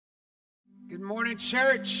Good morning,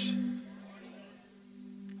 church.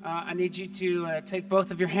 I need you to take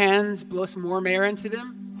both of your hands, blow some warm air into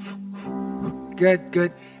them. Good,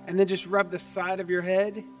 good. And then just rub the side of your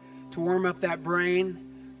head to warm up that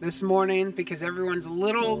brain this morning because everyone's a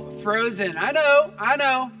little frozen. I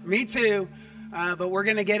know, me too. But we're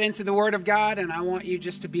going to get into the Word of God, and I want you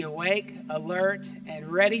just to be awake, alert,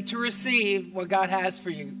 and ready to receive what God has for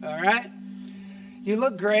you, all right? You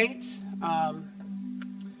look great.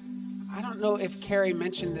 I don't know if Carrie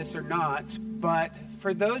mentioned this or not, but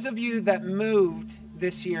for those of you that moved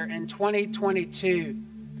this year in 2022,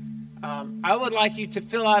 I would like you to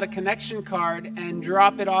fill out a connection card and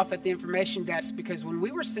drop it off at the information desk, because when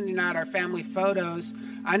we were sending out our family photos,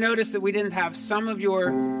 I noticed that we didn't have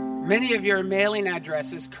many of your mailing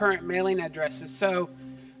addresses, current mailing addresses. So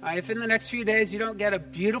if in the next few days you don't get a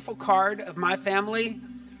beautiful card of my family,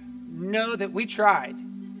 know that we tried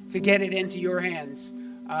to get it into your hands.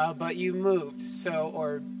 But you moved,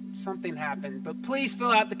 or something happened. But please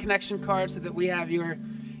fill out the connection card so that we have your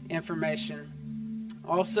information.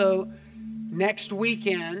 Also, next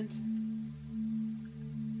weekend,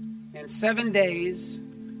 in 7 days,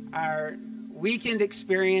 our weekend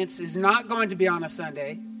experience is not going to be on a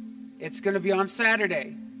Sunday. It's going to be on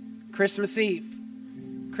Saturday, Christmas Eve.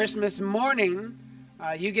 Christmas morning,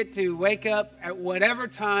 you get to wake up at whatever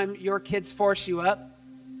time your kids force you up,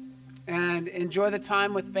 and enjoy the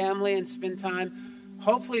time with family and spend time.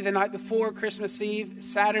 Hopefully the night before Christmas Eve,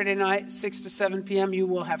 Saturday night, 6 to 7 p.m., you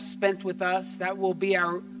will have spent with us. That will be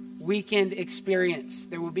our weekend experience.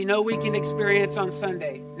 There will be no weekend experience on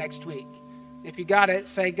Sunday next week. If you got it,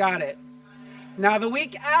 say got it. Now, the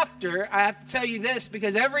week after, I have to tell you this,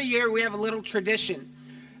 because every year we have a little tradition.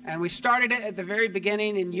 And we started it at the very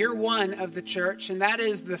beginning in year one of the church, and that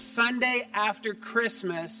is the Sunday after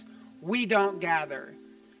Christmas, we don't gather.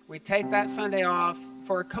 We take that Sunday off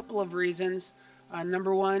for a couple of reasons.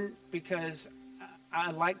 Number one, because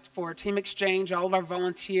I like for Team Exchange, all of our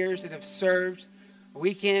volunteers that have served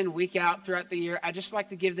week in, week out throughout the year, I just like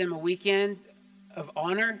to give them a weekend of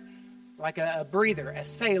honor, like a breather, a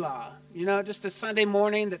Selah, just a Sunday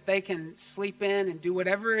morning that they can sleep in and do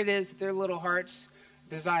whatever it is that their little hearts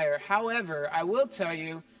desire. However, I will tell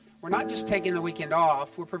you, we're not just taking the weekend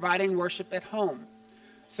off, we're providing worship at home.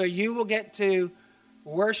 So you will get to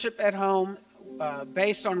worship at home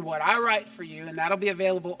based on what I write for you, and that'll be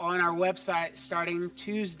available on our website starting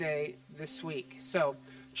Tuesday this week. So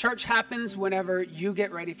church happens whenever you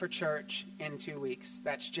get ready for church in 2 weeks.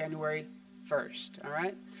 That's January 1st, all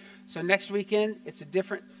right? So next weekend, it's a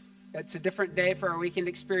different day for our weekend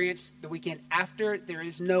experience. The weekend after, there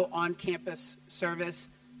is no on-campus service.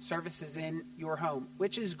 Service is in your home,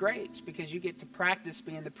 which is great because you get to practice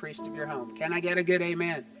being the priest of your home. Can I get a good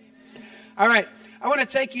amen? All right, I want to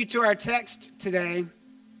take you to our text today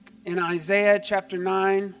in Isaiah chapter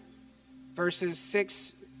 9, verses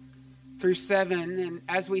 6 through 7. And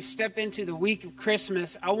as we step into the week of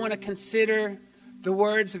Christmas, I want to consider the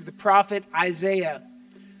words of the prophet Isaiah,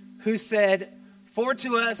 who said, "For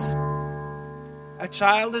to us a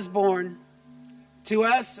child is born, to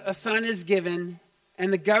us a son is given,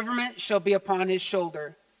 and the government shall be upon his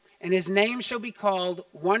shoulder, and his name shall be called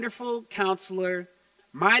Wonderful Counselor,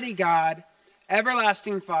 Mighty God,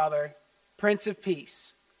 Everlasting Father, Prince of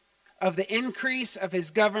Peace. Of the increase of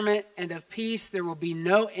his government and of peace there will be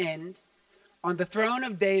no end, on the throne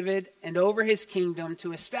of David and over his kingdom,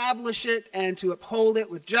 to establish it and to uphold it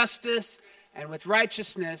with justice and with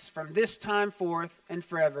righteousness from this time forth and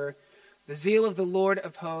forever. The zeal of the Lord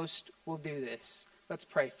of hosts will do this." Let's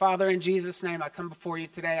pray. Father, in Jesus' name, I come before you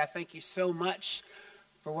today. I thank you so much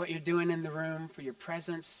for what you're doing in the room, for your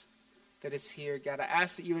presence that is here. God, I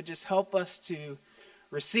ask that you would just help us to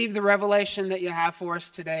receive the revelation that you have for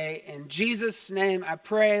us today. In Jesus' name, I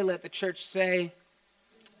pray. Let the church say,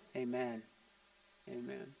 amen.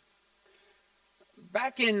 Amen.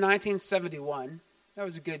 Back in 1971, that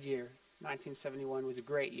was a good year. 1971 was a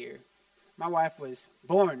great year. My wife was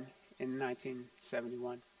born in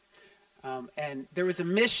 1971. And there was a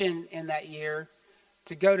mission in that year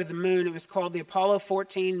to go to the moon. It was called the Apollo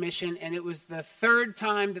 14 mission, and it was the third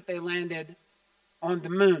time that they landed on the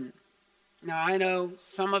moon. Now, I know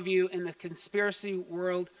some of you in the conspiracy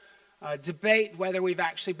world debate whether we've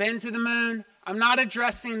actually been to the moon. I'm not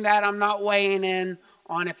addressing that. I'm not weighing in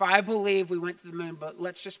on if I believe we went to the moon, but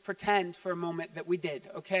let's just pretend for a moment that we did,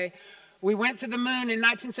 okay? We went to the moon in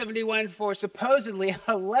 1971 for supposedly,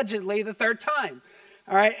 allegedly, the third time,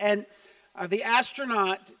 all right? And the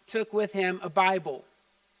astronaut took with him a Bible.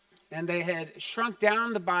 And they had shrunk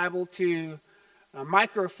down the Bible to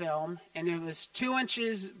microfilm, and it was 2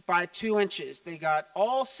 inches by 2 inches. They got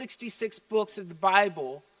all 66 books of the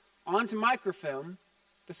Bible onto microfilm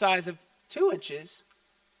the size of 2 inches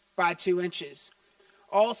by 2 inches.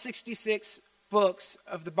 All 66 books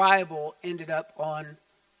of the Bible ended up on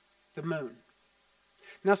the moon.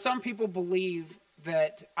 Now, some people believe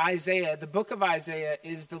that Isaiah, the book of Isaiah,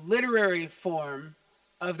 is the literary form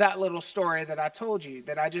of that little story that I told you,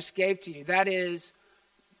 that I just gave to you. That is,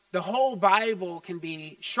 the whole Bible can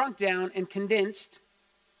be shrunk down and condensed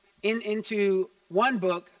into one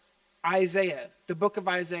book, Isaiah, the book of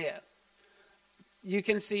Isaiah. You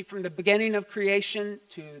can see from the beginning of creation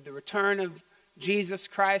to the return of Jesus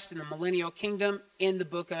Christ in the millennial kingdom in the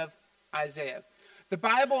book of Isaiah. The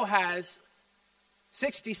Bible has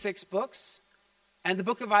 66 books, and the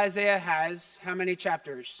book of Isaiah has how many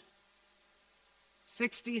chapters?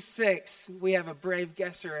 66. We have a brave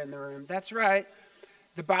guesser in the room. That's right.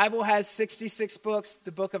 The Bible has 66 books.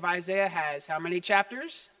 The book of Isaiah has how many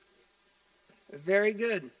chapters? Very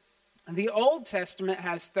good. The Old Testament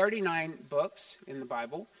has 39 books in the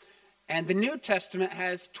Bible, and the New Testament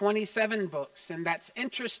has 27 books. And that's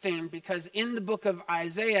interesting because in the book of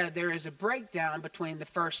Isaiah, there is a breakdown between the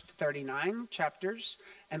first 39 chapters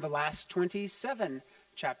and the last 27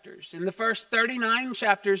 chapters. In the first 39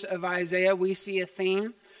 chapters of Isaiah, we see a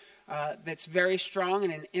theme that's very strong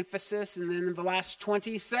and an emphasis. And then in the last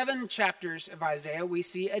 27 chapters of Isaiah, we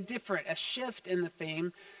see a shift in the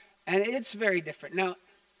theme, and it's very different. Now,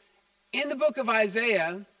 in the book of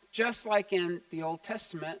Isaiah, just like in the Old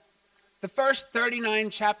Testament, the first 39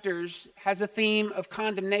 chapters has a theme of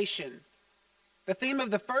condemnation. The theme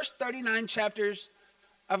of the first 39 chapters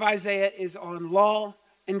of Isaiah is on law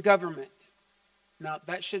and government. Now,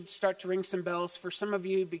 that should start to ring some bells for some of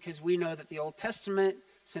you because we know that the Old Testament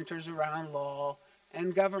centers around law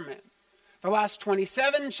and government. The last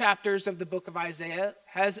 27 chapters of the book of Isaiah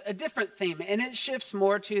has a different theme, and it shifts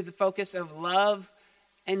more to the focus of love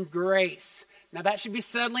and grace. Now, that should be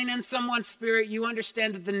settling in someone's spirit. You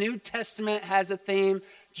understand that the New Testament has a theme.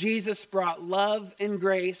 Jesus brought love and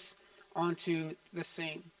grace onto the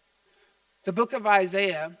scene. The book of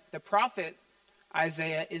Isaiah, the prophet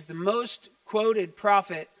Isaiah, is the most quoted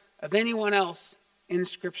prophet of anyone else in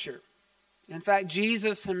Scripture. In fact,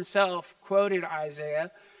 Jesus himself quoted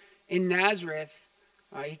Isaiah in Nazareth.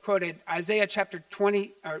 He quoted Isaiah chapter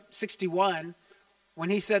 61 when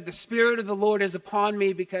he said, "The Spirit of the Lord is upon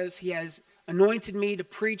me because he has anointed me to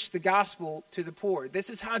preach the gospel to the poor." This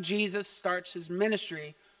is how Jesus starts his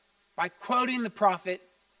ministry, by quoting the prophet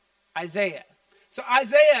Isaiah. So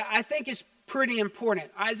Isaiah, I think, is pretty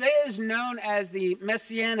important. Isaiah is known as the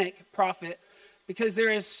messianic prophet because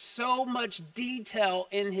there is so much detail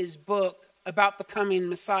in his book about the coming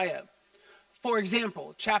Messiah. For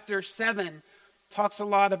example, chapter 7 talks a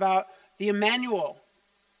lot about the Emmanuel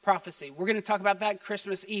prophecy. We're going to talk about that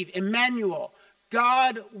Christmas Eve. Emmanuel,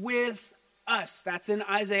 God with us. That's in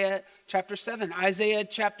Isaiah chapter 7. Isaiah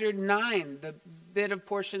chapter 9, the bit of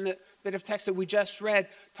text that we just read,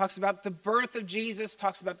 talks about the birth of Jesus,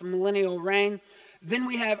 talks about the millennial reign. Then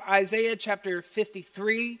we have Isaiah chapter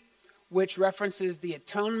 53, which references the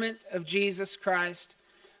atonement of Jesus Christ.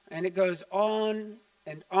 And it goes on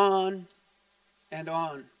and on and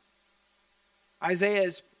on. Isaiah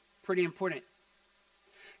is pretty important.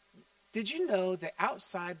 Did you know that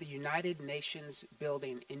outside the United Nations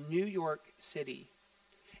building in New York City,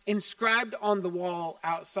 inscribed on the wall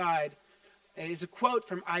outside is a quote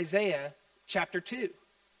from Isaiah chapter 2.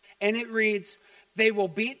 And it reads, "They will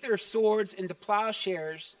beat their swords into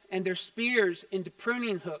plowshares and their spears into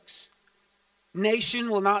pruning hooks. Nation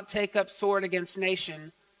will not take up sword against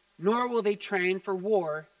nation, nor will they train for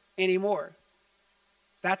war anymore."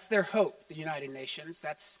 That's their hope, the United Nations.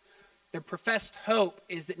 That's their professed hope,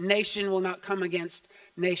 is that nation will not come against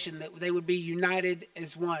nation, that they would be united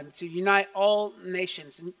as one, to unite all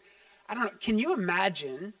nations. And I don't know, can you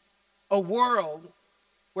imagine a world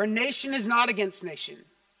where nation is not against nation?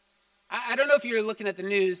 I don't know if you're looking at the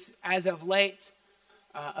news as of late.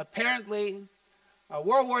 Apparently,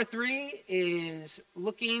 World War III is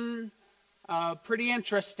looking pretty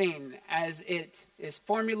interesting as it is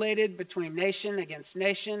formulated between nation against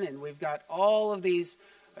nation, and we've got all of these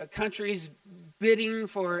countries bidding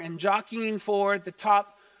for and jockeying for the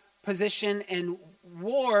top position, and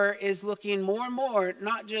war is looking more and more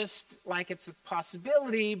not just like it's a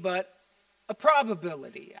possibility, but a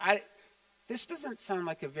probability. This doesn't sound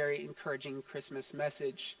like a very encouraging Christmas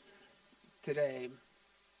message today.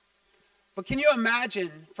 But can you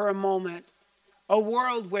imagine for a moment a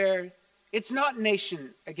world where it's not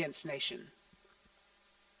nation against nation?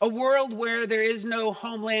 A world where there is no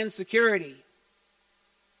homeland security.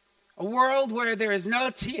 A world where there is no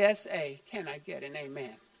TSA. Can I get an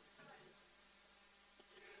amen?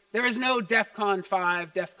 There is no DEFCON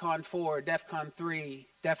 5, DEFCON 4, DEFCON 3,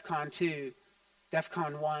 DEFCON 2,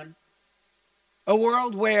 DEFCON 1. A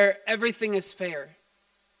world where everything is fair.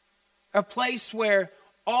 A place where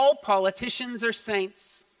all politicians are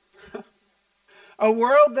saints. A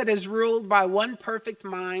world that is ruled by one perfect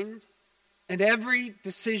mind, and every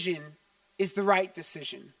decision is the right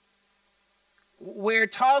decision. Where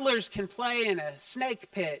toddlers can play in a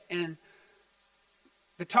snake pit, and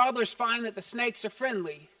the toddlers find that the snakes are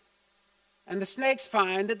friendly, and the snakes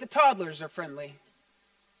find that the toddlers are friendly.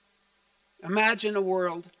 Imagine a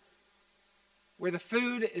world where the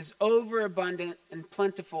food is overabundant and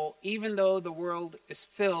plentiful, even though the world is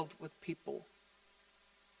filled with people.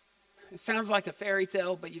 It sounds like a fairy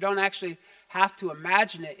tale, but you don't actually have to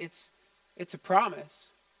imagine it. It's a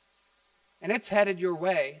promise, and it's headed your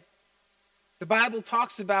way. The Bible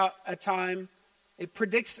talks about a time, it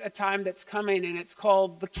predicts a time that's coming, and it's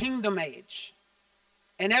called the kingdom age.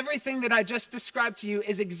 And everything that I just described to you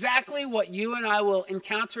is exactly what you and I will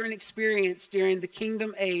encounter and experience during the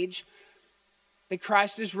kingdom age that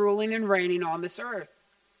Christ is ruling and reigning on this earth.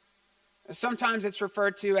 Sometimes it's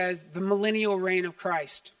referred to as the millennial reign of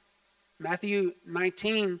Christ. Matthew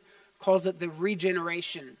 19 calls it the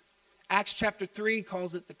regeneration. Acts chapter 3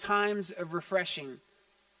 calls it the times of refreshing.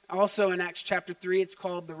 Also in Acts chapter 3, it's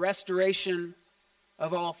called the restoration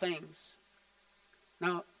of all things.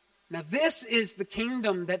 Now this is the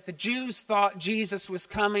kingdom that the Jews thought Jesus was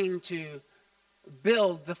coming to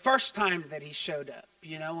build the first time that he showed up.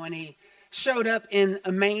 When he showed up in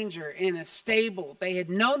a manger, in a stable. They had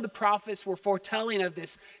known the prophets were foretelling of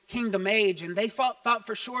this kingdom age, and they thought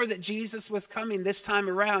for sure that Jesus was coming this time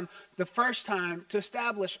around, the first time, to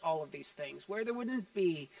establish all of these things, where there wouldn't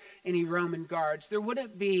be any Roman guards, there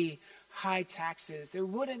wouldn't be high taxes, there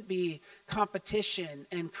wouldn't be competition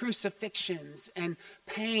and crucifixions and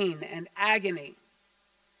pain and agony.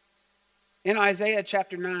 In Isaiah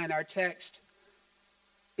chapter 9, our text,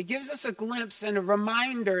 it gives us a glimpse and a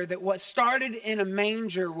reminder that what started in a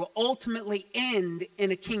manger will ultimately end in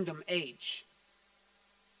a kingdom age.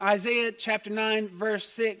 Isaiah chapter 9, verse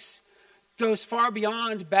 6 goes far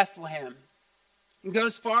beyond Bethlehem. It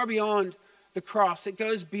goes far beyond the cross. It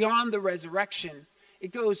goes beyond the resurrection.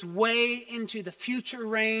 It goes way into the future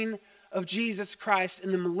reign of Jesus Christ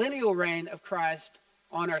and the millennial reign of Christ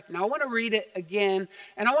on earth. Now I want to read it again,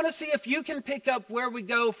 and I want to see if you can pick up where we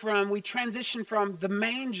transition from the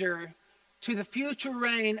manger to the future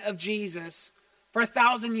reign of Jesus for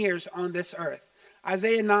 1,000 years on this earth.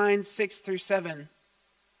 Isaiah 9, 6 through 7.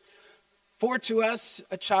 For to us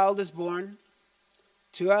a child is born,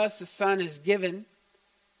 to us a son is given,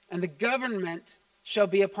 and the government shall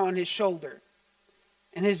be upon his shoulder.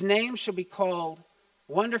 And his name shall be called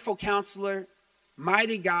Wonderful Counselor,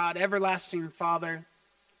 Mighty God, Everlasting Father,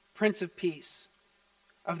 Prince of Peace.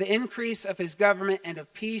 Of the increase of his government and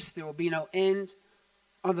of peace there will be no end,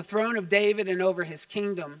 on the throne of David and over his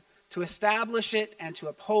kingdom, to establish it and to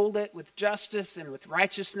uphold it with justice and with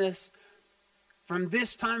righteousness. From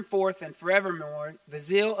this time forth and forevermore, the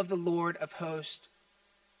zeal of the Lord of hosts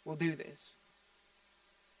will do this.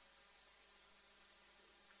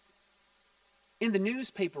 In the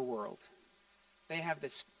newspaper world, they have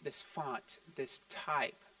this font, this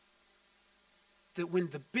type, that when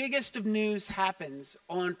the biggest of news happens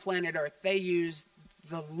on planet Earth, they use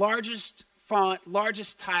the largest font,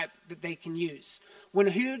 largest type that they can use. When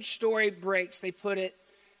a huge story breaks, they put it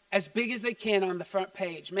as big as they can on the front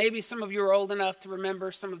page. Maybe some of you are old enough to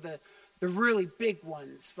remember some of the really big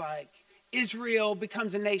ones, like Israel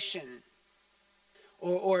becomes a nation,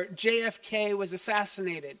 or JFK was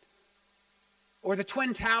assassinated, or the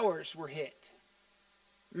Twin Towers were hit.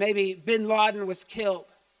 Maybe bin Laden was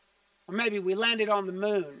killed. Or maybe we landed on the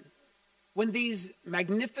moon. When these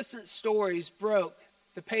magnificent stories broke,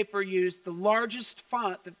 the paper used the largest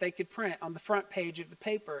font that they could print on the front page of the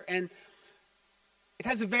paper. And it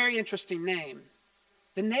has a very interesting name.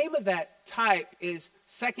 The name of that type is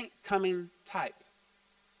Second Coming Type.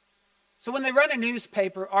 So when they run a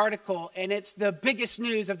newspaper article and it's the biggest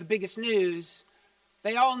news of the biggest news,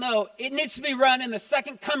 they all know it needs to be run in the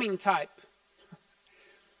Second Coming type.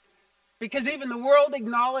 Because even the world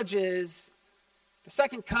acknowledges the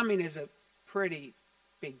second coming is a pretty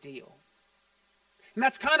big deal. And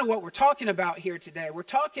that's kind of what we're talking about here today. We're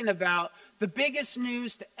talking about the biggest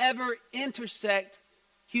news to ever intersect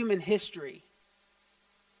human history.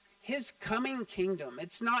 His coming kingdom,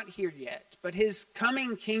 it's not here yet, but his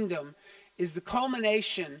coming kingdom is the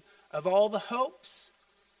culmination of all the hopes,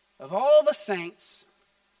 of all the saints,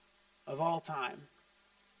 of all time.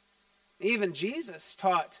 Even Jesus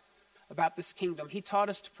taught about this kingdom. He taught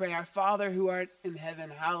us to pray, Our Father who art in heaven,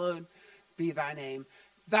 hallowed be thy name.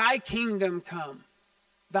 Thy kingdom come,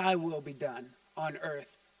 thy will be done on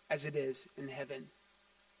earth as it is in heaven.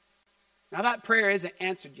 Now that prayer isn't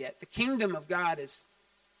answered yet. The kingdom of God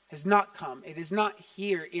has not come. It is not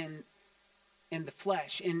here in the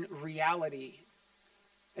flesh, in reality.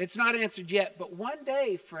 It's not answered yet, but one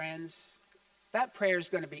day, friends, that prayer is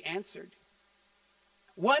going to be answered.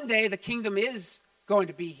 One day the kingdom is going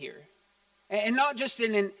to be here. And not just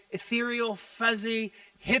in an ethereal, fuzzy,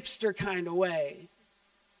 hipster kind of way.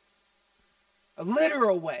 A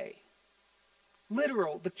literal way.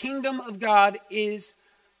 Literal. The kingdom of God is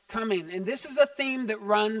coming. And this is a theme that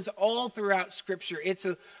runs all throughout Scripture. It's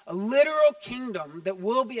a literal kingdom that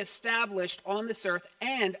will be established on this earth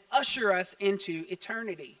and usher us into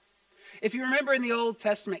eternity. If you remember in the Old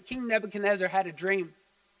Testament, King Nebuchadnezzar had a dream.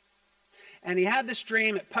 And he had this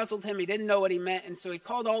dream. It puzzled him. He didn't know what he meant. And so he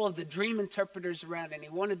called all of the dream interpreters around, and he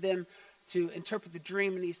wanted them to interpret the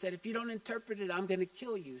dream. And he said, if you don't interpret it, I'm going to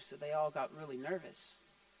kill you. So they all got really nervous.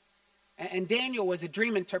 And Daniel was a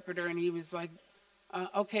dream interpreter, and he was like,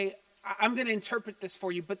 okay, I'm going to interpret this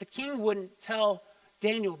for you. But the king wouldn't tell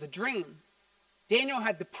Daniel the dream. Daniel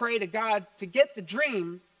had to pray to God to get the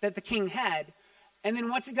dream that the king had. And then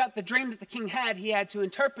once he got the dream that the king had, he had to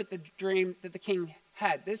interpret the dream that the king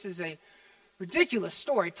had. This is a ridiculous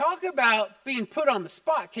story. Talk about being put on the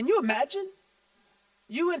spot. Can you imagine?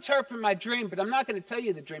 You interpret my dream, but I'm not going to tell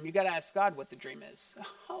you the dream. You got to ask God what the dream is.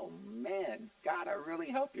 Oh man, God, I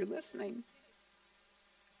really hope you're listening.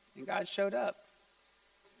 And God showed up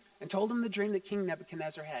and told him the dream that King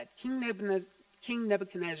Nebuchadnezzar had. King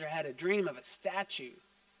Nebuchadnezzar had a dream of a statue.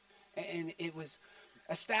 And it was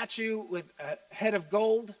a statue with a head of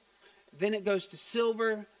gold. Then it goes to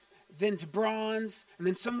silver, then to bronze. And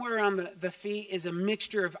then somewhere around the feet is a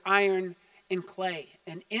mixture of iron and clay.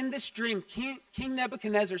 And in this dream, King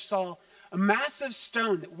Nebuchadnezzar saw a massive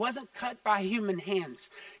stone that wasn't cut by human hands.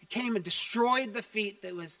 It came and destroyed the feet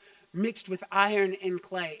that was mixed with iron and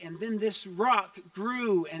clay. And then this rock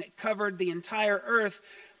grew and it covered the entire earth.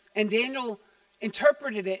 And Daniel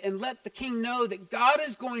interpreted it and let the king know that God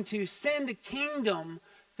is going to send a kingdom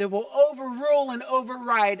that will overrule and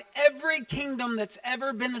override every kingdom that's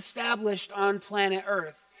ever been established on planet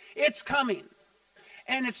Earth. It's coming.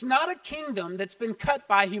 And it's not a kingdom that's been cut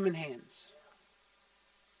by human hands.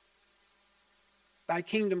 Thy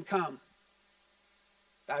kingdom come.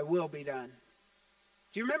 Thy will be done.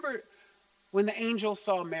 Do you remember when the angel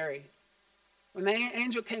saw Mary? When the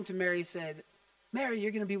angel came to Mary, he said, Mary,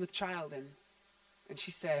 you're going to be with child. And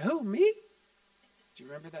she said, who, me? Do you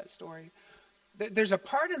remember that story? There's a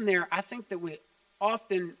part in there, I think, that we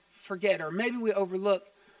often forget, or maybe we overlook.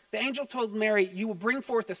 The angel told Mary, you will bring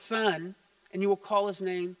forth a son, and you will call his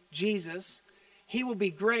name Jesus. He will be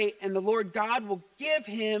great, and the Lord God will give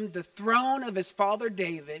him the throne of his father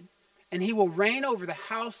David, and he will reign over the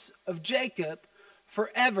house of Jacob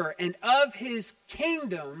forever, and of his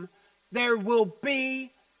kingdom there will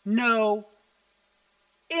be no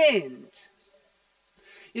end.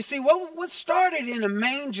 You see, what started in a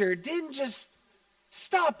manger didn't just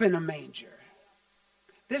stop in a manger.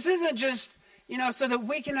 This isn't just, so that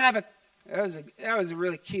we can have that was a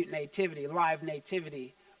really cute nativity, live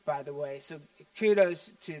nativity, by the way. So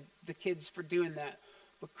kudos to the kids for doing that.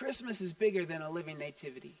 But Christmas is bigger than a living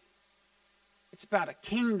nativity. It's about a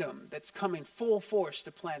kingdom that's coming full force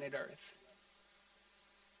to planet Earth.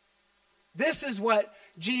 This is what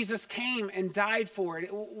Jesus came and died for.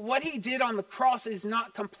 What he did on the cross is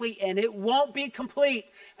not complete, and it won't be complete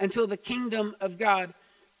until the kingdom of God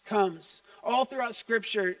comes. All throughout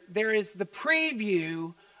Scripture, there is the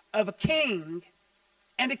preview of a king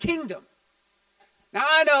and a kingdom. Now,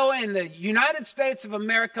 I know in the United States of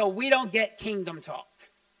America, we don't get kingdom talk.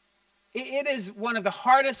 It is one of the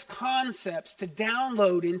hardest concepts to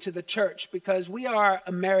download into the church because we are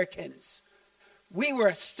Americans. We were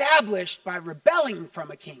established by rebelling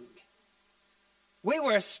from a king. We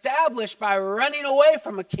were established by running away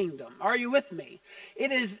from a kingdom. Are you with me?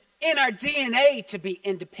 It is in our DNA to be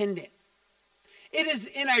independent. It is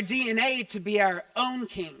in our DNA to be our own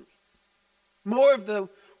king.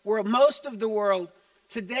 Most of the world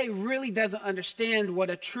today really doesn't understand what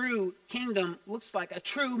a true kingdom looks like, a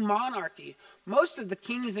true monarchy. Most of the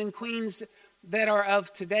kings and queens that are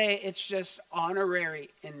of today, it's just honorary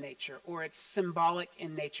in nature, or it's symbolic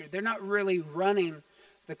in nature. They're not really running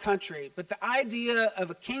the country. But the idea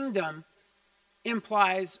of a kingdom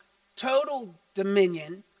implies total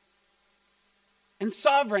dominion and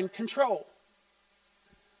sovereign control.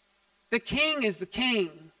 The king is the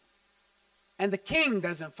king, and the king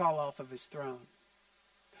doesn't fall off of his throne.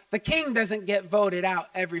 The king doesn't get voted out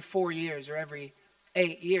every 4 years or every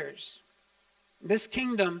 8 years. This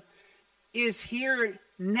kingdom is here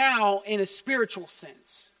now in a spiritual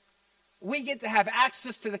sense. We get to have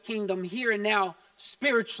access to the kingdom here and now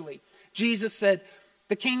spiritually. Jesus said,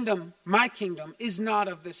 the kingdom, my kingdom, is not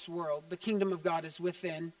of this world. The kingdom of God is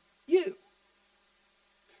within you.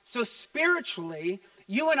 So spiritually,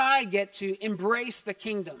 you and I get to embrace the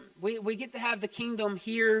kingdom. We get to have the kingdom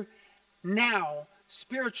here now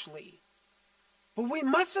spiritually. But we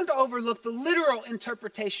mustn't overlook the literal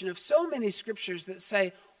interpretation of so many scriptures that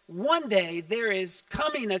say, one day there is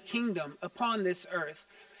coming a kingdom upon this earth,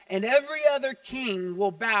 and every other king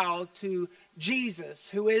will bow to Jesus,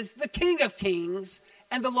 who is the King of Kings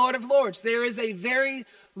and the Lord of Lords. There is a very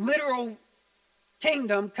literal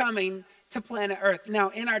kingdom coming to planet Earth. Now,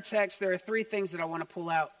 in our text, there are three things that I want to pull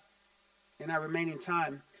out in our remaining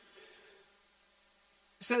time.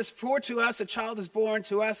 It says, for to us a child is born,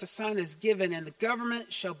 to us a son is given, and the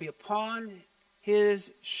government shall be upon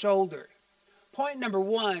his shoulder. Point number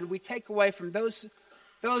one, we take away from those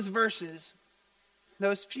verses,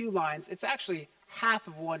 those few lines, it's actually half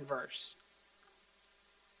of one verse.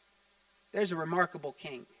 There's a remarkable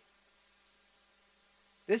king.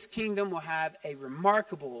 This kingdom will have a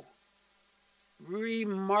remarkable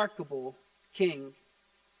king.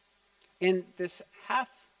 In this half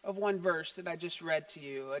of one verse that I just read to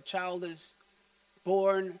you, a child is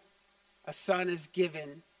born, a son is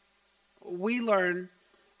given. We learn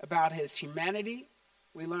about his humanity,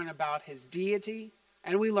 we learn about his deity,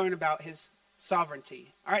 and we learn about his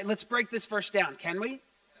sovereignty. All right, let's break this verse down, can we?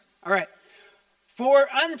 All right. For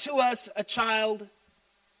unto us a child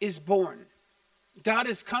is born. God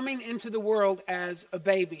is coming into the world as a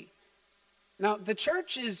baby. Now, the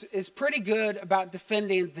church is pretty good about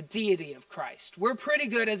defending the deity of Christ. We're pretty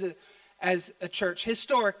good as a church,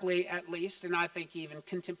 historically at least, and I think even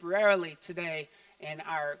contemporarily today in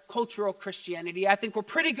our cultural Christianity, I think we're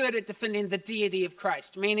pretty good at defending the deity of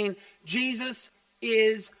Christ, meaning Jesus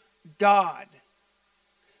is God.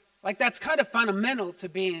 Like, that's kind of fundamental to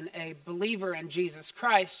being a believer in Jesus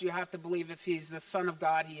Christ. You have to believe if he's the Son of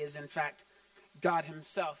God, he is in fact God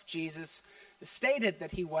himself. Jesus stated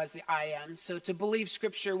that he was the I am. So to believe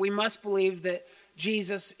Scripture, we must believe that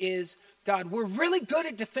Jesus is God. We're really good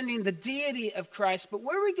at defending the deity of Christ, but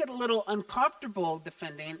where we get a little uncomfortable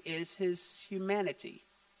defending is his humanity.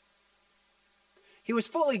 He was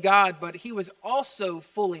fully God, but he was also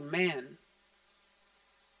fully man.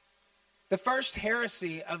 The first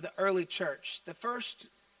heresy of the early church, the first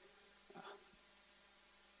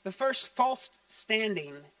false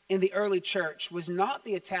standing in the early church was not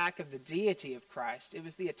the attack of the deity of Christ. It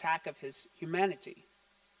was the attack of his humanity.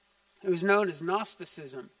 It was known as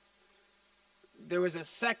Gnosticism. There was a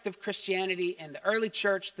sect of Christianity in the early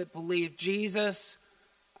church that believed Jesus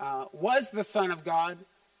was the Son of God,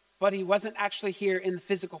 but he wasn't actually here in the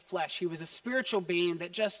physical flesh. He was a spiritual being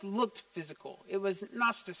that just looked physical. It was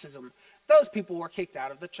Gnosticism. Those people were kicked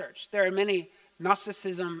out of the church. There are many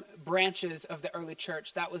Gnosticism branches of the early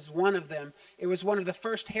church. That was one of them. It was one of the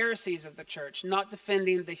first heresies of the church, not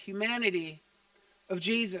defending the humanity of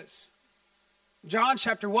Jesus. John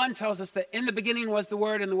chapter 1 tells us that in the beginning was the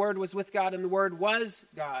Word, and the Word was with God, and the Word was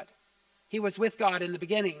God. He was with God in the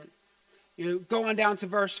beginning. You go on down to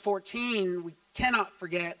verse 14, we cannot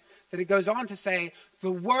forget that it goes on to say,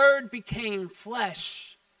 the Word became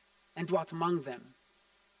flesh and dwelt among them.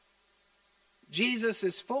 Jesus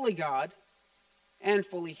is fully God and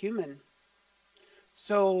fully human.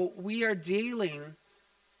 So we are dealing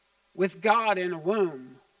with God in a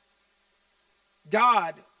womb,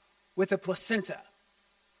 God with a placenta,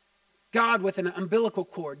 God with an umbilical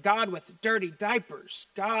cord, God with dirty diapers,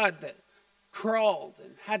 God that crawled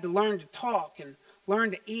and had to learn to talk and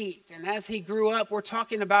learn to eat. And as he grew up, we're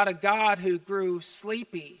talking about a God who grew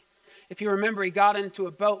sleepy. If you remember, he got into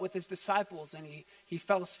a boat with his disciples and he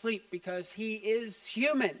fell asleep because he is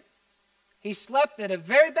human. He slept at a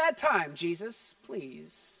very bad time, Jesus,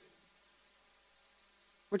 please.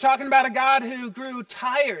 We're talking about a God who grew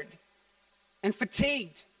tired and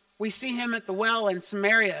fatigued. We see him at the well in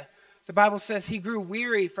Samaria. The Bible says he grew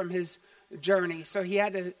weary from his journey, so he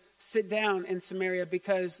had to sit down in Samaria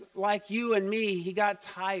because, like you and me, he got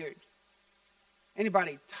tired.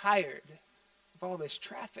 Anybody tired of all this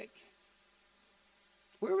traffic?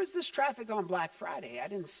 Where was this traffic on Black Friday? I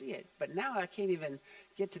didn't see it. But now I can't even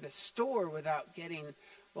get to the store without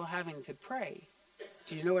having to pray.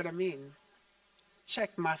 Do you know what I mean?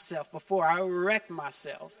 Check myself before I wreck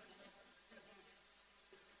myself.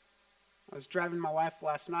 I was driving my wife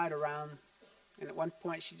last night around, and at one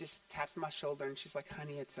point she just taps my shoulder and she's like,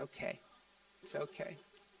 honey, it's okay. It's okay.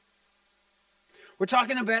 We're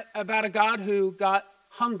talking about a God who got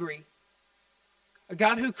hungry. A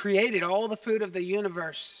God who created all the food of the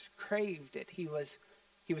universe, craved it. He was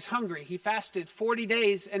He was hungry. He fasted 40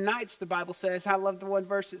 days and nights, the Bible says. I love the one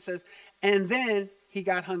verse that says, and then he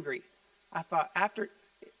got hungry. I thought, after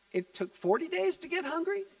it took 40 days to get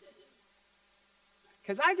hungry?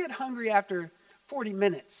 Because I get hungry after 40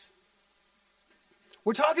 minutes.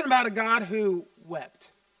 We're talking about a God who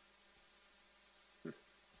wept.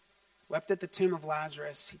 Wept at the tomb of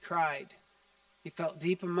Lazarus. He cried. He felt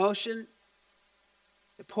deep emotion.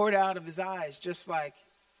 It poured out of his eyes, just like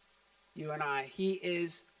you and I. He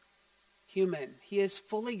is human. He is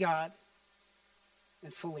fully God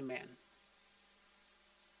and fully man.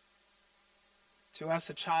 To us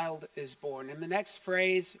a child is born. And the next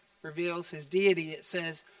phrase reveals his deity. It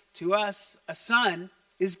says, to us a son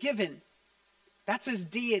is given. That's his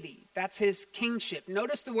deity. That's his kingship.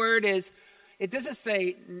 Notice the word is, it doesn't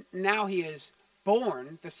say now he is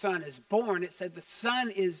born, the son is born. It said the son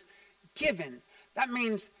is given. That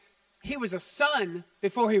means he was a son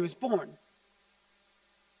before he was born.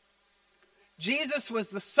 Jesus was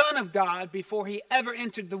the Son of God before he ever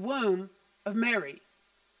entered the womb of Mary.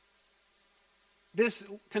 This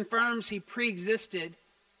confirms he pre-existed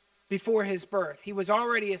before his birth. He was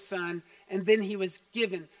already a son, and then he was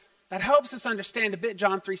given. That helps us understand a bit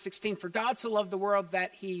John 3:16. For God so loved the world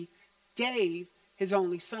that he gave his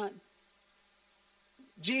only son.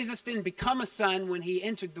 Jesus didn't become a son when he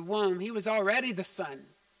entered the womb. He was already the son.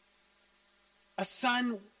 A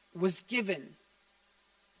son was given.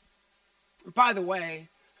 By the way,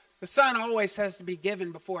 the son always has to be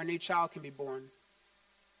given before a new child can be born.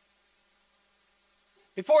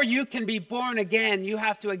 Before you can be born again, you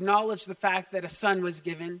have to acknowledge the fact that a son was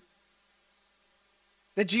given.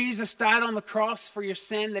 That Jesus died on the cross for your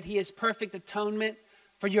sin, that he is perfect atonement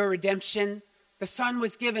for your redemption. The son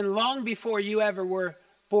was given long before you ever were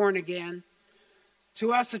born again.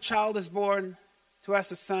 To us a child is born, to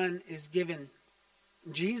us a son is given.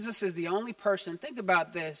 Jesus is the only person, think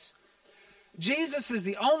about this. Jesus is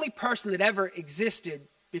the only person that ever existed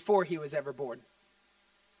before he was ever born.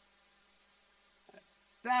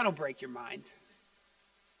 That'll break your mind.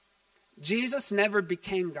 Jesus never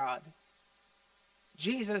became God.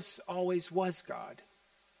 Jesus always was God.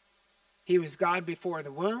 He was God before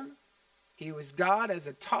the womb. He was God as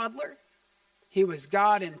a toddler. He was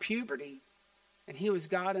God in puberty. And he was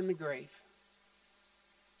God in the grave.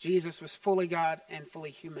 Jesus was fully God and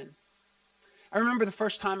fully human. I remember the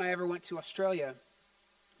first time I ever went to Australia.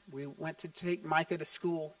 We went to take Micah to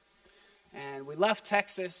school. And we left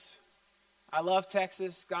Texas. I love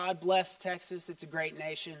Texas. God bless Texas. It's a great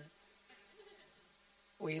nation.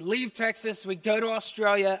 We leave Texas. We go to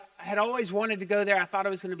Australia. I had always wanted to go there. I thought it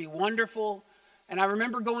was going to be wonderful. And I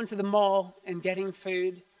remember going to the mall and getting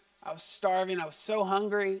food. I was starving. I was so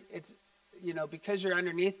hungry. It's, because you're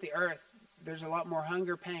underneath the earth, there's a lot more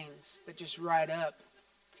hunger pains that just ride up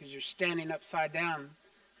because you're standing upside down.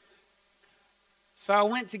 So I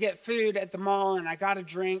went to get food at the mall and I got a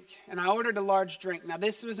drink and I ordered a large drink. Now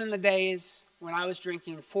this was in the days when I was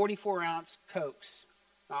drinking 44-ounce Cokes,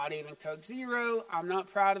 not even Coke Zero. I'm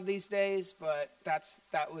not proud of these days, but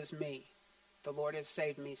that was me. The Lord has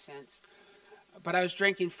saved me since. But I was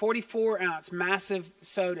drinking 44-ounce massive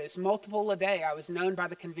sodas, multiple a day. I was known by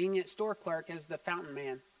the convenience store clerk as the fountain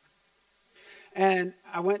man. And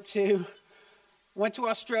I went to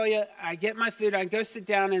Australia. I get my food. I go sit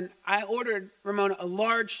down, and I ordered, Ramona, a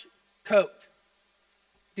large Coke.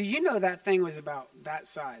 Do you know that thing was about that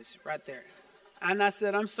size right there? And I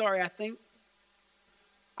said, I'm sorry,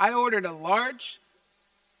 I ordered a large,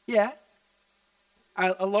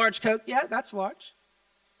 a large Coke. Yeah, that's large.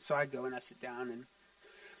 So I go and I sit down, and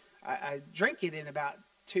I drink it in about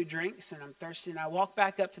 2 drinks, and I'm thirsty. And I walk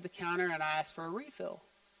back up to the counter, and I ask for a refill.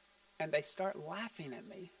 And they start laughing at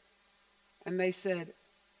me. And they said,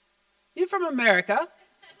 "You from America?"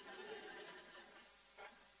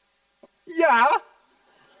 Yeah.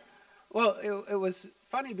 Well, it was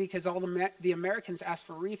funny because all the Americans ask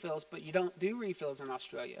for refills, but you don't do refills in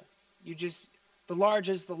Australia. The large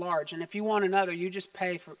is the large. And if you want another, you just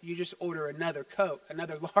order another Coke,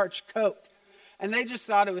 another large Coke. And they just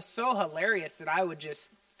thought it was so hilarious that I would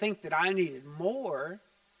just think that I needed more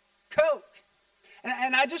Coke.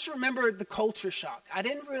 And I just remember the culture shock. I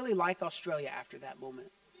didn't really like Australia after that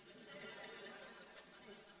moment.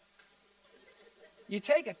 You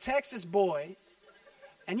take a Texas boy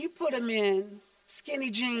and you put him in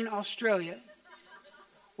skinny jean Australia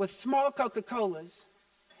with small Coca-Colas,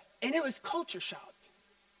 and it was culture shock.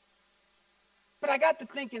 But I got to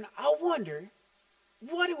thinking, I wonder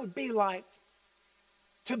what it would be like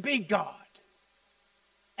to be God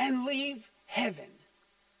and leave heaven.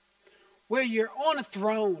 where you're on a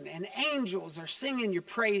throne and angels are singing your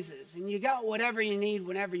praises and you got whatever you need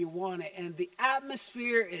whenever you want it, and the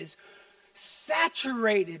atmosphere is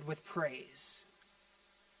saturated with praise.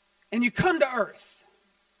 And you come to earth,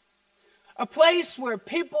 a place where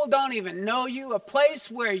people don't even know you, a place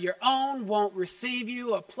where your own won't receive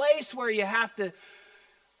you, a place where you have to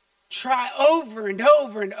try over and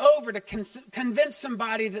over and over to convince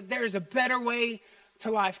somebody that there's a better way to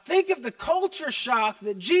life. Think of the culture shock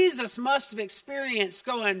that Jesus must have experienced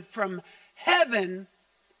going from heaven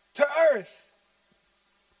to earth.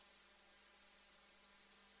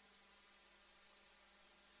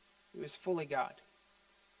 He was fully God,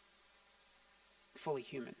 fully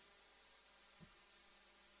human.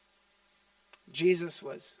 Jesus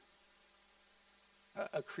was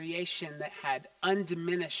a creation that had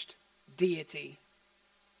undiminished deity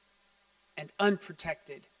and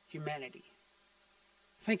unprotected humanity.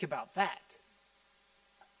 Think about that.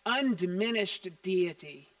 Undiminished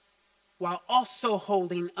deity while also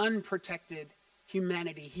holding unprotected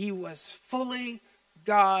humanity. He was fully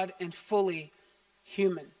God and fully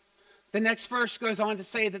human. The next verse goes on to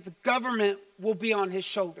say that the government will be on his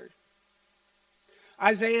shoulder.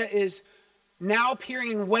 Isaiah is now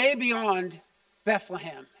peering way beyond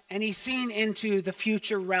Bethlehem, and he's seen into the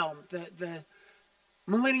future realm, the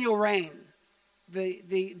millennial reign,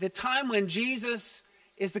 the time when Jesus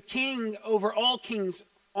is the king over all kings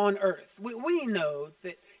on earth. We know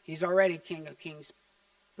that he's already King of Kings,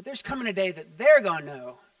 but there's coming a day that they're going to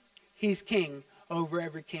know he's king over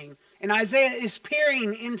every king. And Isaiah is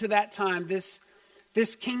peering into that time, this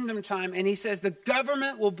kingdom time, and he says the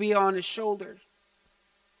government will be on his shoulders.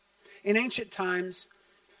 In ancient times,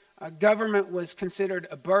 government was considered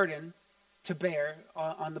a burden to bear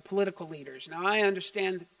on the political leaders. Now, I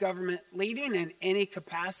understand government leading in any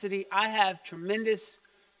capacity. I have tremendous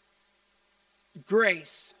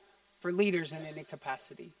grace for leaders in any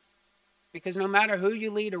capacity. Because no matter who you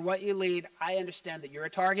lead or what you lead, I understand that you're a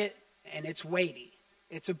target and it's weighty.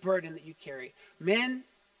 It's a burden that you carry. Men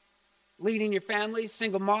leading your families,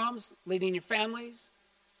 single moms leading your families,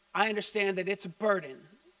 I understand that it's a burden.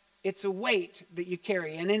 It's a weight that you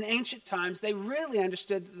carry. And in ancient times, they really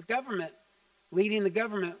understood that the government, leading the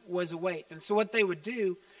government, was a weight. And so what they would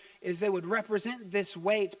do is they would represent this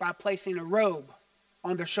weight by placing a robe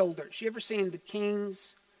on their shoulders. You ever seen the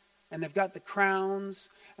kings, and they've got the crowns,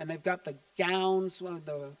 and they've got the gowns,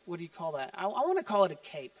 what do you call that? I want to call it a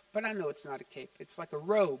cape, but I know it's not a cape. It's like a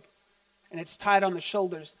robe, and it's tied on the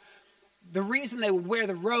shoulders. The reason they would wear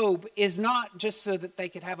the robe is not just so that they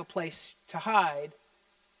could have a place to hide.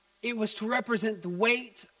 It was to represent the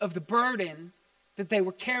weight of the burden that they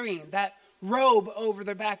were carrying. That robe over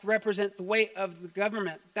their back represent the weight of the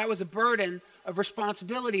government. That was a burden of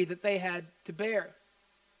responsibility that they had to bear.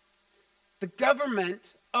 The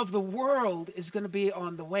government of the world is going to be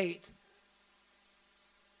on the weight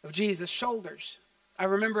of Jesus' shoulders. I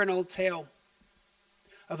remember an old tale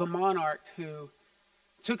of a monarch who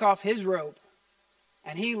took off his robe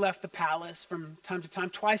and he left the palace from time to time.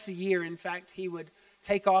 Twice a year, in fact, he would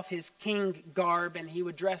take off his king garb and he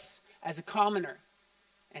would dress as a commoner.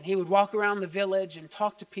 And he would walk around the village and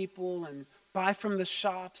talk to people and buy from the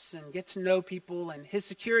shops and get to know people. And his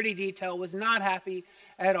security detail was not happy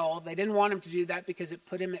at all. They didn't want him to do that because it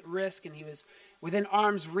put him at risk and he was within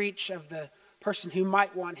arm's reach of the person who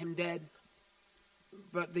might want him dead.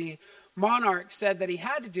 But the monarch said that he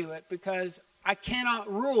had to do it because I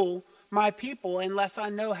cannot rule my people unless I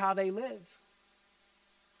know how they live.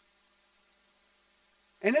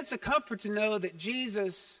 And it's a comfort to know that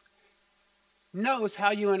Jesus knows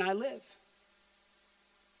how you and I live.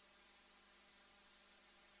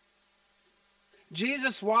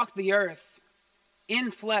 Jesus walked the earth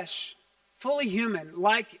in flesh, fully human,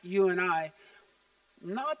 like you and I,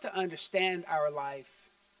 not to understand our life,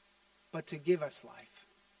 but to give us life.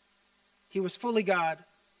 He was fully God,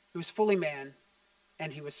 he was fully man,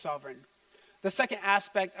 and he was sovereign. The second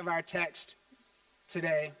aspect of our text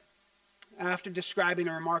today, after describing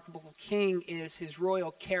a remarkable king, is his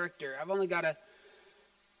royal character. I've only got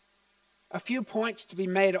a few points to be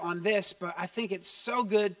made on this, but I think it's so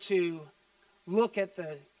good to look at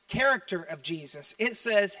the character of Jesus. It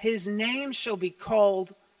says, his name shall be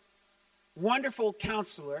called Wonderful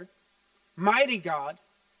Counselor, Mighty God,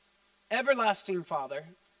 Everlasting Father,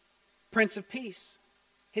 Prince of Peace.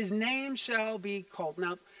 His name shall be called.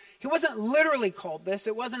 Now, he wasn't literally called this.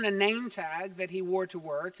 It wasn't a name tag that he wore to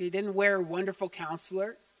work. He didn't wear Wonderful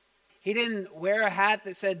Counselor. He didn't wear a hat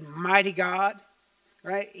that said Mighty God,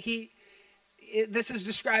 right? This is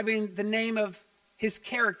describing the name of his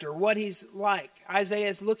character, what he's like. Isaiah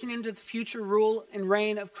is looking into the future rule and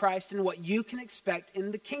reign of Christ and what you can expect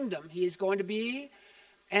in the kingdom. He is going to be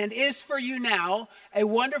and is for you now a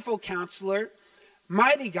wonderful counselor,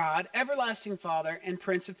 mighty God, everlasting Father, and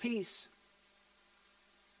Prince of Peace.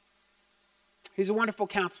 He's a wonderful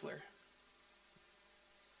counselor.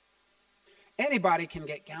 Anybody can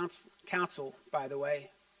get counsel, by the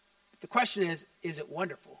way. The question is it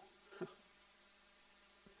wonderful?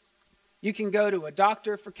 You can go to a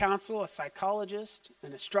doctor for counsel, a psychologist,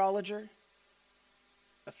 an astrologer,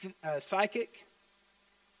 a psychic,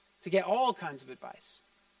 to get all kinds of advice.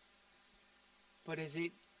 But is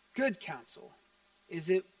it good counsel?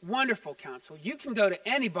 Is it wonderful counsel? You can go to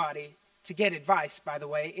anybody to get advice, by the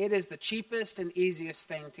way. It is the cheapest and easiest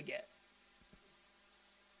thing to get.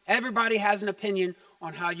 Everybody has an opinion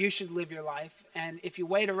on how you should live your life. And if you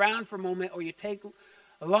wait around for a moment or you take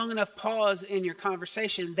a long enough pause in your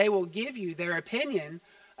conversation, they will give you their opinion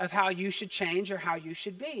of how you should change or how you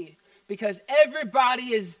should be. Because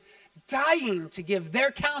everybody is dying to give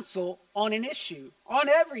their counsel on an issue, on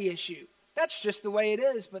every issue. That's just the way it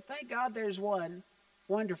is. But thank God there's one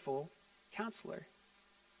wonderful counselor.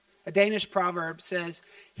 A Danish proverb says,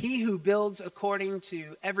 "He who builds according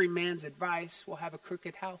to every man's advice will have a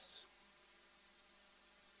crooked house."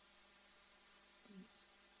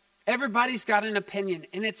 Everybody's got an opinion,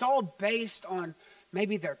 and it's all based on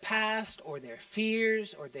maybe their past or their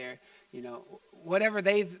fears or their, whatever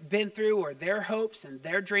they've been through or their hopes and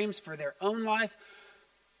their dreams for their own life.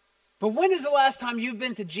 But when is the last time you've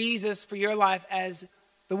been to Jesus for your life as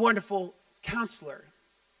the wonderful counselor?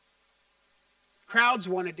 Crowds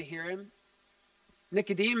wanted to hear him.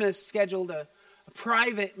 Nicodemus scheduled a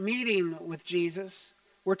private meeting with Jesus.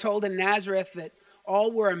 We're told in Nazareth that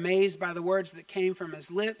all were amazed by the words that came from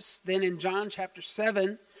his lips. Then in John chapter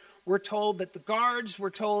 7, we're told that the guards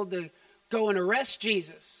were told to go and arrest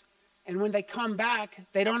Jesus. And when they come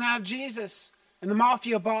back, they don't have Jesus. And the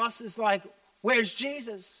mafia boss is like, "Where's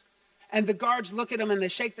Jesus?" And the guards look at him and they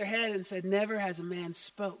shake their head and said, "Never has a man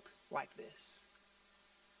spoke like this."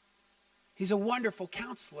 He's a wonderful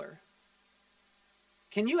counselor.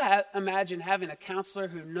 Can you imagine having a counselor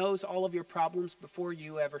who knows all of your problems before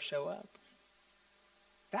you ever show up?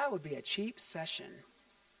 That would be a cheap session.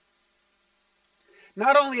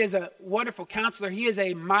 Not only is a wonderful counselor, he is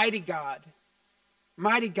a mighty God.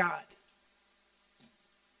 Mighty God.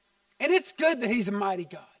 And it's good that he's a mighty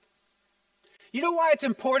God. You know why it's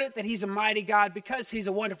important that he's a mighty God? Because he's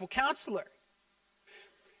a wonderful counselor.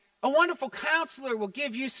 A wonderful counselor will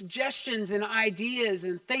give you suggestions and ideas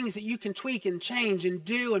and things that you can tweak and change and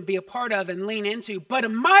do and be a part of and lean into. But a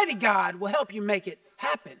mighty God will help you make it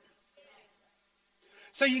happen.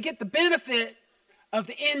 So you get the benefit of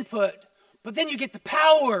the input, but then you get the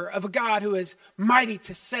power of a God who is mighty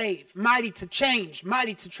to save, mighty to change,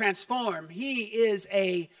 mighty to transform. He is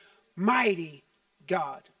a mighty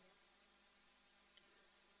God.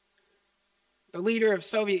 The leader of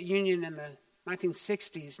Soviet Union in the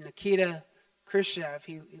 1960s, Nikita Khrushchev,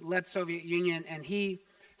 he led Soviet Union, and he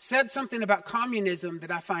said something about communism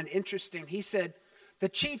that I find interesting. He said, "The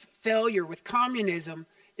chief failure with communism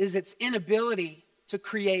is its inability to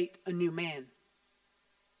create a new man."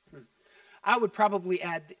 I would probably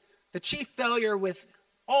add, the chief failure with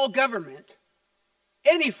all government,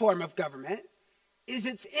 any form of government, is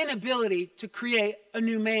its inability to create a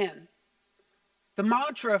new man. The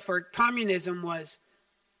mantra for communism was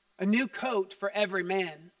a new coat for every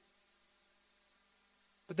man.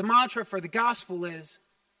 But the mantra for the gospel is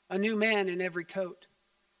a new man in every coat.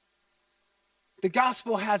 The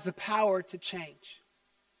gospel has the power to change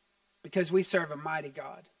because we serve a mighty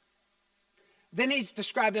God. Then he's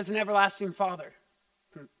described as an everlasting Father.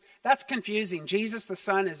 That's confusing. Jesus the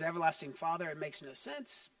Son is everlasting Father. It makes no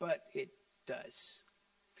sense, but it does.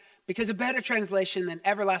 Because a better translation than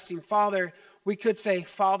everlasting Father, we could say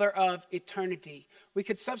Father of eternity. We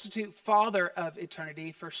could substitute Father of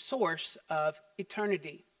eternity for source of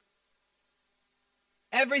eternity.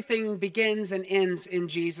 Everything begins and ends in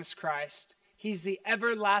Jesus Christ. He's the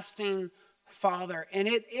everlasting Father. And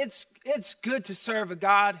it's good to serve a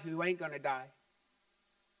God who ain't going to die.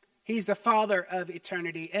 He's the Father of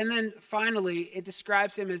eternity. And then finally, it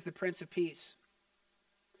describes him as the Prince of Peace.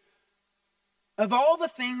 Of all the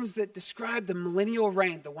things that describe the millennial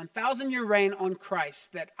reign, the 1,000-year reign on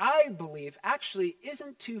Christ, that I believe actually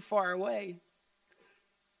isn't too far away,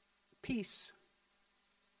 peace.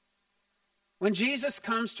 When Jesus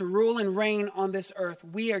comes to rule and reign on this earth,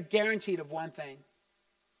 we are guaranteed of one thing.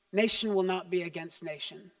 Nation will not be against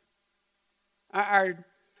nation. Our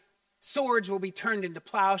swords will be turned into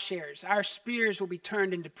plowshares. Our spears will be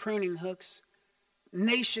turned into pruning hooks.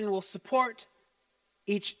 Nation will support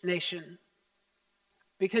each nation.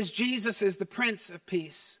 Because Jesus is the Prince of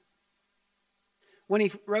Peace. When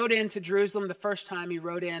he rode into Jerusalem the first time, he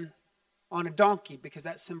rode in on a donkey because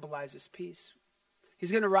that symbolizes peace.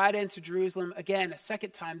 He's going to ride into Jerusalem again a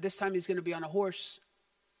second time. This time he's going to be on a horse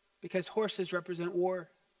because horses represent war.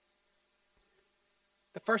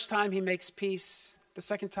 The first time he makes peace. The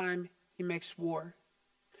second time he makes war.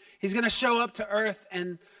 He's going to show up to earth,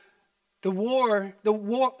 and the world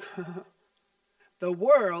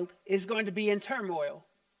is going to be in turmoil.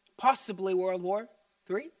 Possibly World War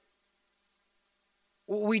III.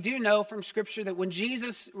 We do know from Scripture that when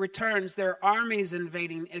Jesus returns, there are armies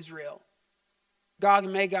invading Israel. Gog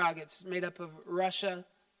and Magog, it's made up of Russia,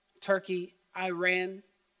 Turkey, Iran,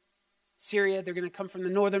 Syria. They're going to come from the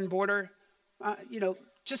northern border.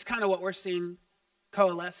 Just kind of what we're seeing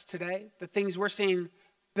coalesce today. The things we're seeing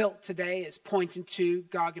built today is pointing to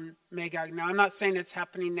Gog and Magog. Now, I'm not saying it's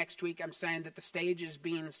happening next week. I'm saying that the stage is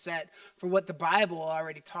being set for what the Bible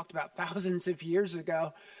already talked about thousands of years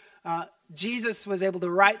ago. Jesus was able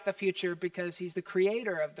to write the future because he's the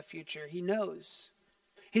creator of the future. He knows.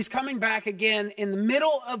 He's coming back again in the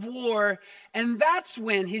middle of war, and that's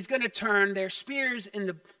when he's going to turn their spears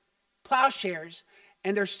into plowshares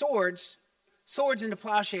and their swords into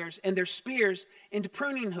plowshares and their spears into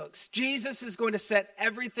pruning hooks. Jesus is going to set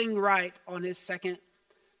everything right on his second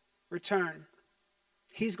return.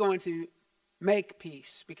 He's going to make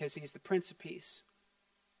peace because he's the Prince of Peace.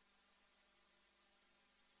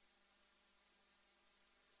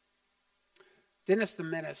 Dennis the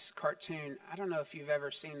Menace cartoon. I don't know if you've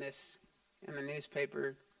ever seen this in the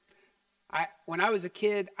newspaper. When I was a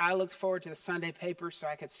kid, I looked forward to the Sunday paper so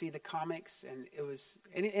I could see the comics, and it was,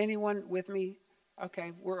 anyone with me?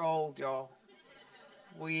 Okay, we're old, y'all.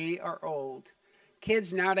 We are old.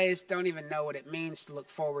 Kids nowadays don't even know what it means to look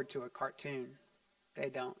forward to a cartoon. They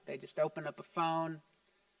don't. They just open up a phone.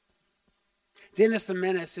 Dennis the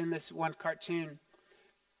Menace in this one cartoon,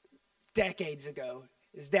 decades ago,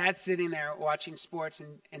 his dad's sitting there watching sports,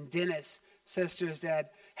 and Dennis says to his dad,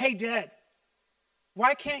 "Hey, Dad,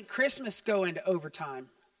 why can't Christmas go into overtime?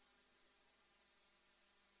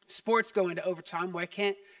 Sports go into overtime. Why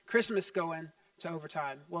can't Christmas go into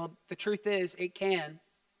overtime?" Well, the truth is, it can,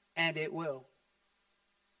 and it will.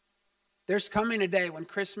 There's coming a day when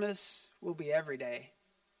Christmas will be every day.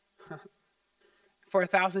 For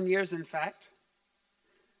 1,000 years, in fact.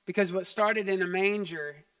 Because what started in a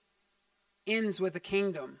manger ends with a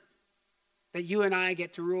kingdom that you and I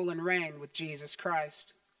get to rule and reign with Jesus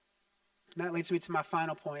Christ. And that leads me to my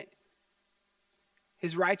final point.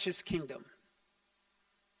 His righteous kingdom.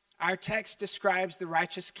 Our text describes the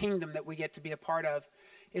righteous kingdom that we get to be a part of.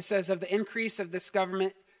 It says, "Of the increase of this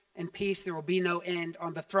government and peace there will be no end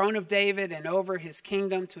on the throne of David and over his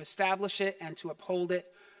kingdom, to establish it and to uphold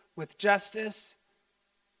it with justice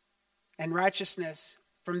and righteousness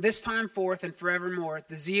from this time forth and forevermore.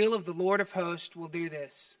 The zeal of the Lord of hosts will do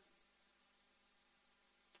this."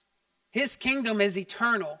 His kingdom is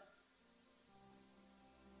eternal.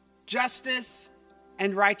 Justice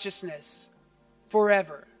and righteousness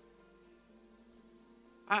forever.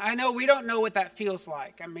 I know we don't know what that feels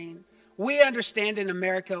like. I mean, we understand in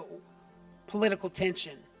America political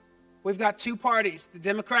tension. We've got two parties, the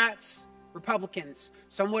Democrats, Republicans.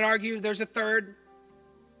 Some would argue there's a third.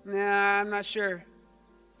 Nah, I'm not sure.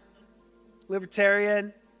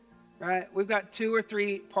 Libertarian, right? We've got 2 or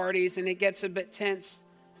 3 parties, and it gets a bit tense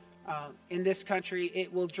in this country.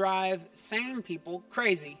 It will drive sane people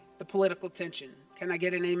crazy, the political tension. Can I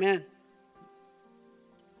get an amen?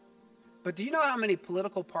 But do you know how many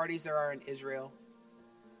political parties there are in Israel?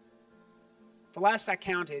 The last I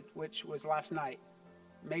counted, which was last night,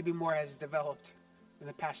 maybe more has developed in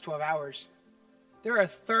the past 12 hours. There are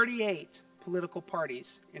 38 political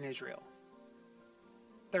parties in Israel.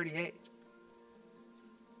 38.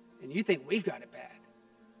 And you think we've got it bad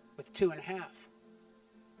with 2.5.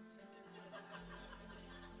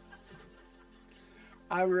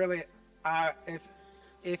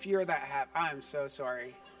 If you're that happy, I'm so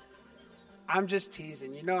sorry. I'm just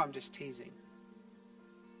teasing. You know I'm just teasing.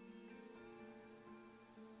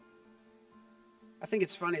 I think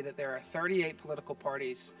it's funny that there are 38 political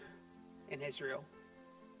parties in Israel.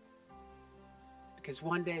 Because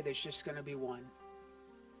one day there's just going to be one.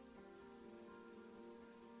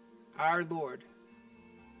 Our Lord,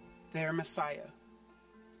 their Messiah,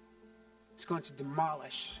 is going to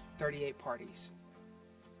demolish 38 parties.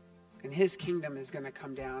 And his kingdom is going to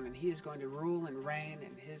come down, and he is going to rule and reign,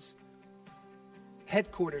 and his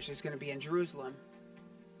headquarters is going to be in Jerusalem.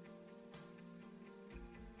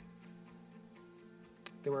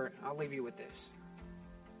 I'll leave you with this.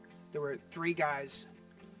 There were 3 guys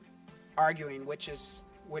arguing which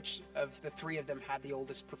of the three of them had the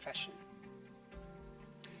oldest profession.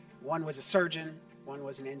 One was a surgeon, one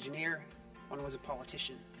was an engineer, one was a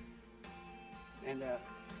politician. And the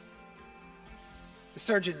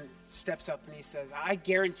surgeon steps up and he says, I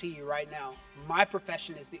guarantee you right now, my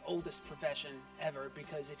profession is the oldest profession ever,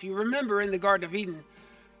 because if you remember in the Garden of Eden,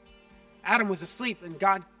 Adam was asleep and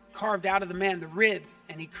God carved out of the man the rib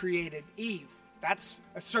and he created Eve. That's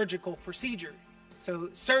a surgical procedure. So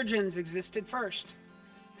surgeons existed first.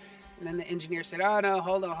 And then the engineer said, oh no,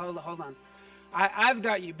 hold on. I've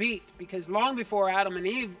got you beat, because long before Adam and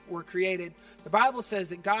Eve were created, the Bible says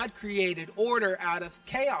that God created order out of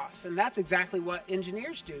chaos. And that's exactly what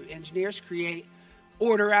engineers do. Engineers create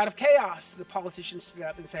order out of chaos. The politician stood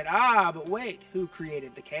up and said, but wait, who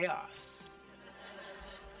created the chaos?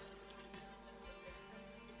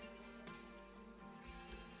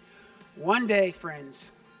 One day,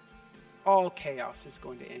 friends, all chaos is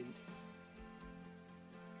going to end.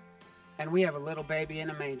 And we have a little baby in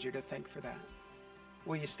a manger to thank for that.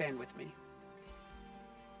 Will you stand with me?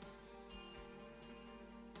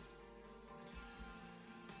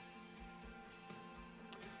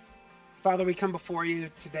 Father, we come before you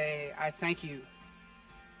today. I thank you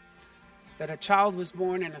that a child was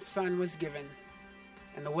born and a son was given,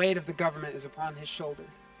 and the weight of the government is upon his shoulder.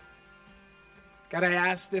 God, I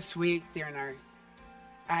ask this week during our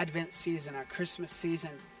Advent season, our Christmas season,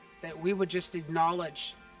 that we would just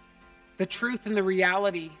acknowledge the truth and the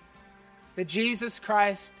reality that Jesus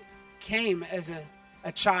Christ came as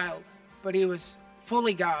a child, but he was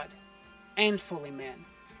fully God and fully man.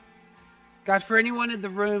 God, for anyone in the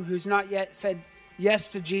room who's not yet said yes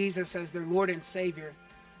to Jesus as their Lord and Savior,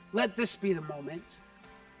 let this be the moment.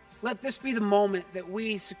 Let this be the moment that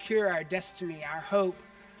we secure our destiny, our hope,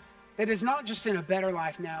 that is not just in a better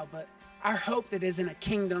life now, but our hope that is in a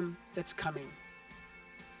kingdom that's coming.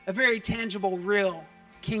 A very tangible, real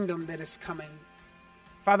kingdom that is coming.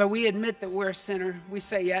 Father, we admit that we're a sinner. We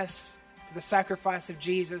say yes to the sacrifice of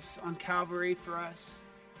Jesus on Calvary for us.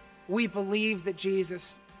 We believe that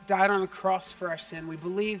Jesus died on a cross for our sin. We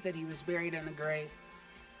believe that he was buried in a grave,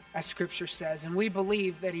 as Scripture says. And we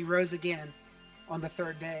believe that he rose again on the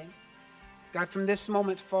third day. God, from this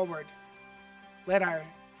moment forward, let our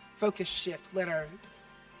focus shift. Let our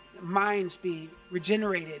minds be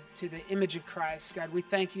regenerated to the image of Christ. God, we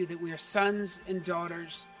thank you that we are sons and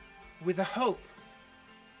daughters with a hope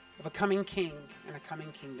of a coming king and a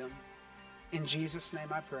coming kingdom. In Jesus' name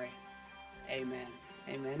I pray. Amen.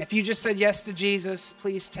 Amen. If you just said yes to Jesus,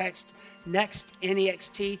 please text NEXT,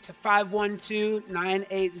 NEXT, to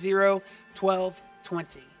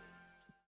 512-980-1220.